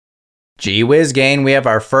Gee whiz gang, we have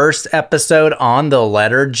our first episode on the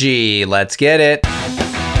letter G. Let's get it.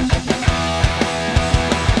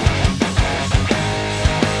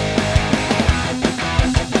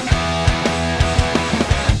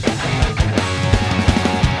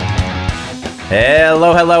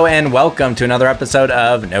 Hello, and welcome to another episode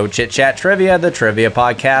of No Chit Chat Trivia, the trivia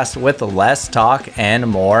podcast with less talk and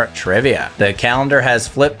more trivia. The calendar has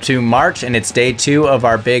flipped to March, and it's day 2 of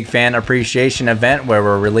our big fan appreciation event where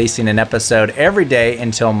we're releasing an episode every day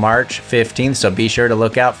until March 15th, so be sure to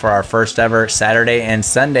look out for our first ever Saturday and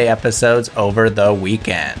Sunday episodes over the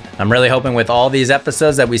weekend. I'm really hoping with all these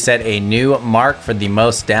episodes that we set a new mark for the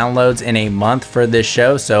most downloads in a month for this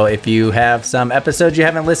show, so if you have some episodes you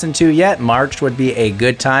haven't listened to yet, March would be a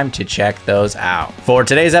good time to check those out. For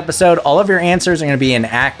today's episode, all of your answers are going to be an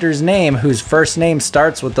actor's name whose first name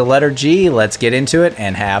starts with the letter G. Let's get into it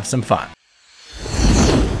and have some fun.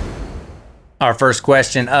 Our first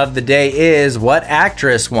question of the day is, what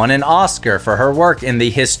actress won an Oscar for her work in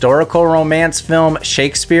the historical romance film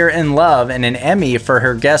Shakespeare in Love and an Emmy for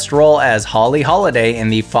her guest role as Holly Holiday in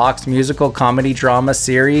the Fox musical comedy drama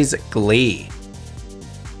series Glee?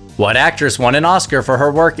 What actress won an Oscar for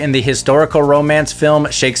her work in the historical romance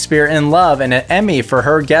film Shakespeare in Love and an Emmy for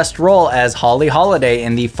her guest role as Holly Holiday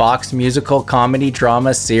in the Fox musical comedy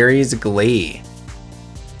drama series Glee?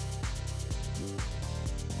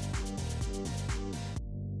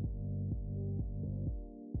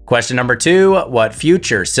 Question number 2, what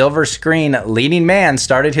future silver screen leading man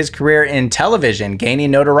started his career in television,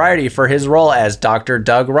 gaining notoriety for his role as Dr.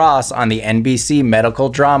 Doug Ross on the NBC medical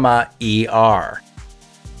drama ER?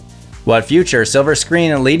 What future silver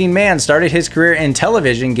screen leading man started his career in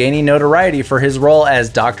television, gaining notoriety for his role as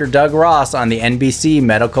Dr. Doug Ross on the NBC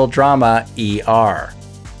medical drama ER?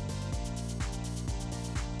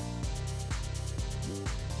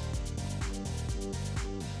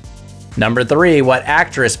 Number 3, what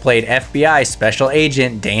actress played FBI Special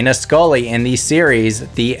Agent Dana Scully in the series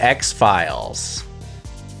The X-Files?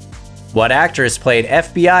 What actress played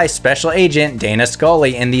FBI Special Agent Dana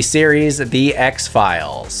Scully in the series The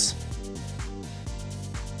X-Files?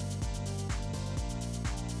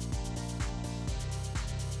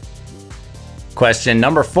 Question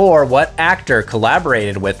number 4, what actor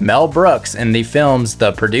collaborated with Mel Brooks in the films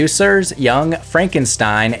The Producers, Young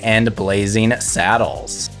Frankenstein, and Blazing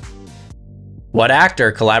Saddles? What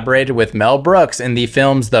actor collaborated with Mel Brooks in the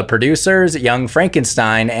films The Producers, Young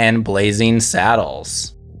Frankenstein, and Blazing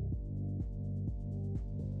Saddles?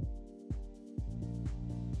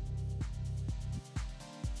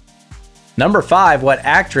 Number 5, what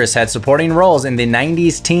actress had supporting roles in the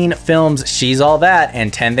 90s teen films She's All That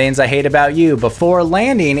and 10 Things I Hate About You before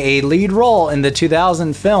landing a lead role in the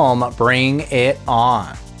 2000 film Bring It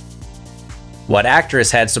On? What actress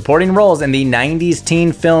had supporting roles in the 90s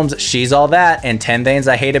teen films She's All That and 10 Things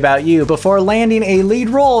I Hate About You before landing a lead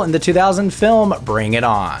role in the 2000 film Bring It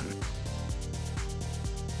On?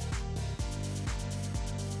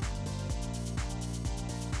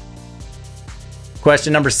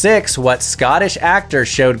 Question number 6, what Scottish actor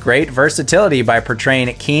showed great versatility by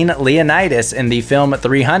portraying Keen Leonidas in the film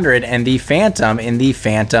 300 and the Phantom in the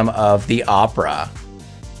Phantom of the Opera?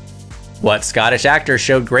 What Scottish actor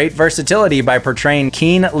showed great versatility by portraying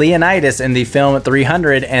Keen Leonidas in the film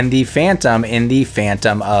 300 and the Phantom in the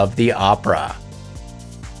Phantom of the Opera?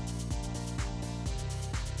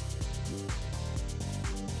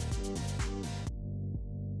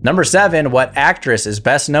 Number 7, what actress is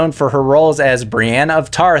best known for her roles as Brienne of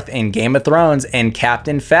Tarth in Game of Thrones and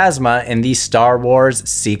Captain Phasma in the Star Wars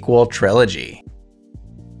sequel trilogy?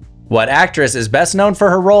 What actress is best known for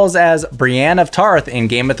her roles as Brienne of Tarth in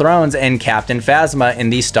Game of Thrones and Captain Phasma in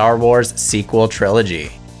the Star Wars sequel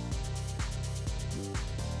trilogy?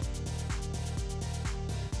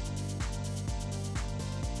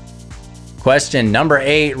 Question number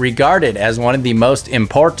 8, regarded as one of the most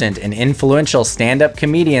important and influential stand-up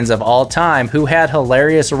comedians of all time who had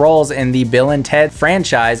hilarious roles in the Bill and Ted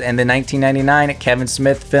franchise and the 1999 Kevin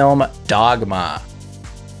Smith film Dogma.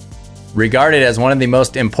 Regarded as one of the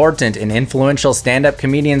most important and influential stand-up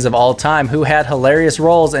comedians of all time who had hilarious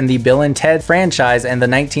roles in the Bill and Ted franchise and the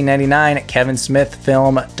 1999 Kevin Smith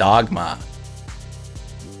film Dogma.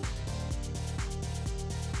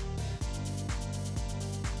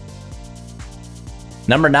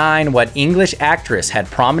 Number 9, what English actress had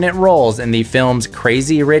prominent roles in the films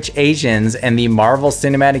Crazy Rich Asians and the Marvel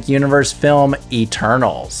Cinematic Universe film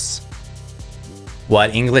Eternals?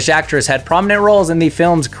 What English actress had prominent roles in the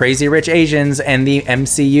films Crazy Rich Asians and the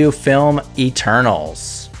MCU film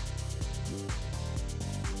Eternals?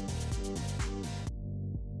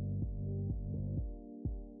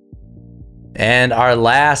 And our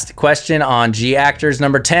last question on G Actors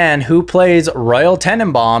number 10, who plays Royal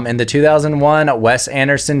Tenenbaum in the 2001 Wes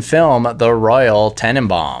Anderson film, The Royal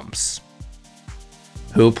Tenenbaums?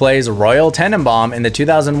 Who plays Royal Tenenbaum in the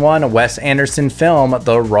 2001 Wes Anderson film,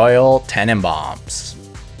 The Royal Tenenbaums?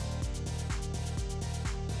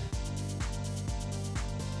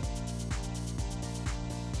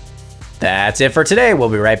 That's it for today. We'll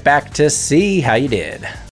be right back to see how you did.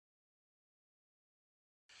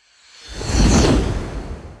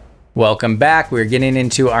 Welcome back. We're getting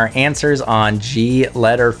into our answers on G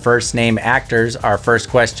letter first name actors. Our first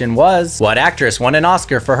question was, what actress won an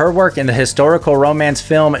Oscar for her work in the historical romance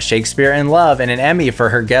film Shakespeare in Love and an Emmy for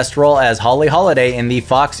her guest role as Holly Holiday in the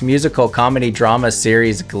Fox musical comedy drama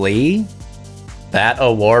series Glee? That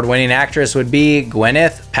award-winning actress would be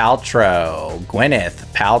Gwyneth Paltrow. Gwyneth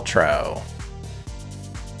Paltrow.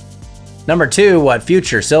 Number 2, what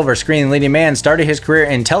future silver screen leading man started his career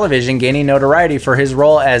in television, gaining notoriety for his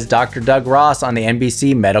role as Dr. Doug Ross on the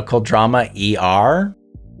NBC medical drama ER?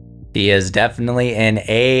 He is definitely an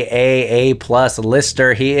AAA+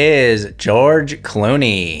 lister. He is George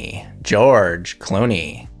Clooney. George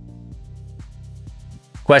Clooney.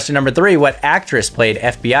 Question number 3, what actress played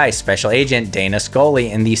FBI Special Agent Dana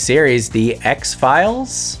Scully in the series The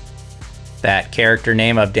X-Files? That character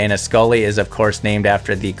name of Dana Scully is of course named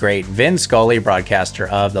after the great Vin Scully, broadcaster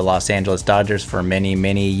of the Los Angeles Dodgers for many,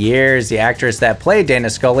 many years. The actress that played Dana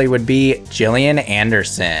Scully would be Gillian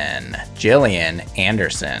Anderson. Gillian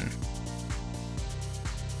Anderson.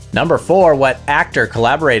 Number 4, what actor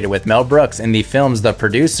collaborated with Mel Brooks in the films The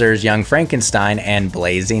Producers, Young Frankenstein, and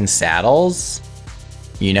Blazing Saddles?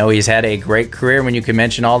 You know he's had a great career when you can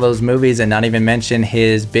mention all those movies and not even mention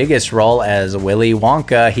his biggest role as Willy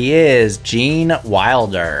Wonka. He is Gene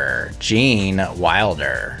Wilder. Gene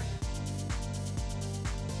Wilder.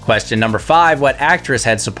 Question number 5, what actress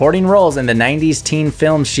had supporting roles in the 90s teen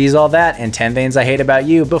film She's All That and 10 Things I Hate About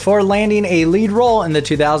You before landing a lead role in the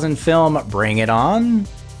 2000 film Bring It On?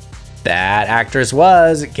 That actress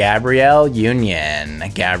was Gabrielle Union.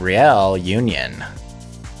 Gabrielle Union.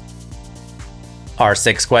 Our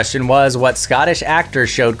 6th question was, what Scottish actor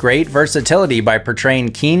showed great versatility by portraying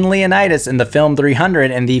King Leonidas in the film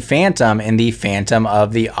 300 and the Phantom in the Phantom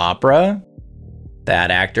of the Opera?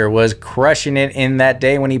 That actor was crushing it in that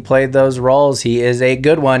day when he played those roles. He is a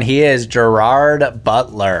good one. He is Gerard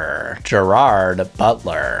Butler. Gerard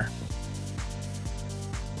Butler.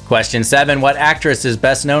 Question 7, what actress is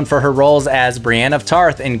best known for her roles as Brienne of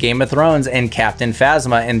Tarth in Game of Thrones and Captain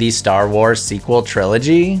Phasma in the Star Wars sequel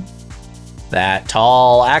trilogy? That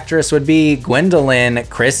tall actress would be Gwendoline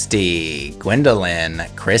Christie.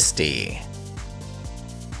 Gwendoline Christie.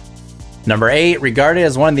 Number 8, regarded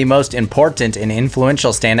as one of the most important and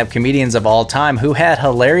influential stand-up comedians of all time who had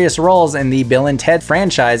hilarious roles in the Bill and Ted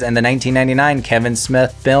franchise and the 1999 Kevin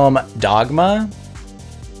Smith film Dogma?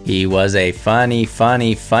 He was a funny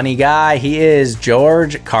guy. He is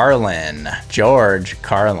George Carlin. George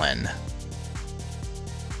Carlin.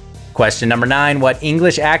 Question number 9, what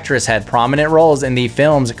English actress had prominent roles in the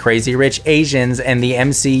films Crazy Rich Asians and the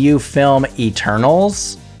MCU film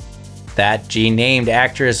Eternals? That G-named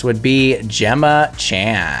actress would be Gemma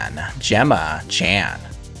Chan. Gemma Chan.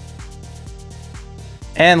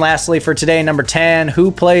 And lastly for today, number 10, who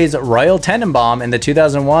plays Royal Tenenbaum in the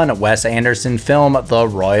 2001 Wes Anderson film The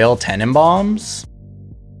Royal Tenenbaums?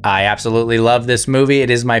 I absolutely love this movie. It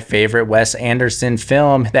is my favorite Wes Anderson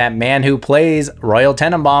film. That man who plays Royal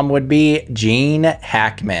Tenenbaum would be Gene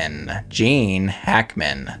Hackman. Gene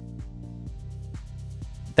Hackman.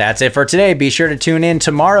 That's it for today. Be sure to tune in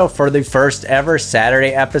tomorrow for the first ever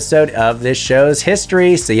Saturday episode of this show's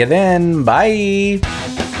history. See you then. Bye.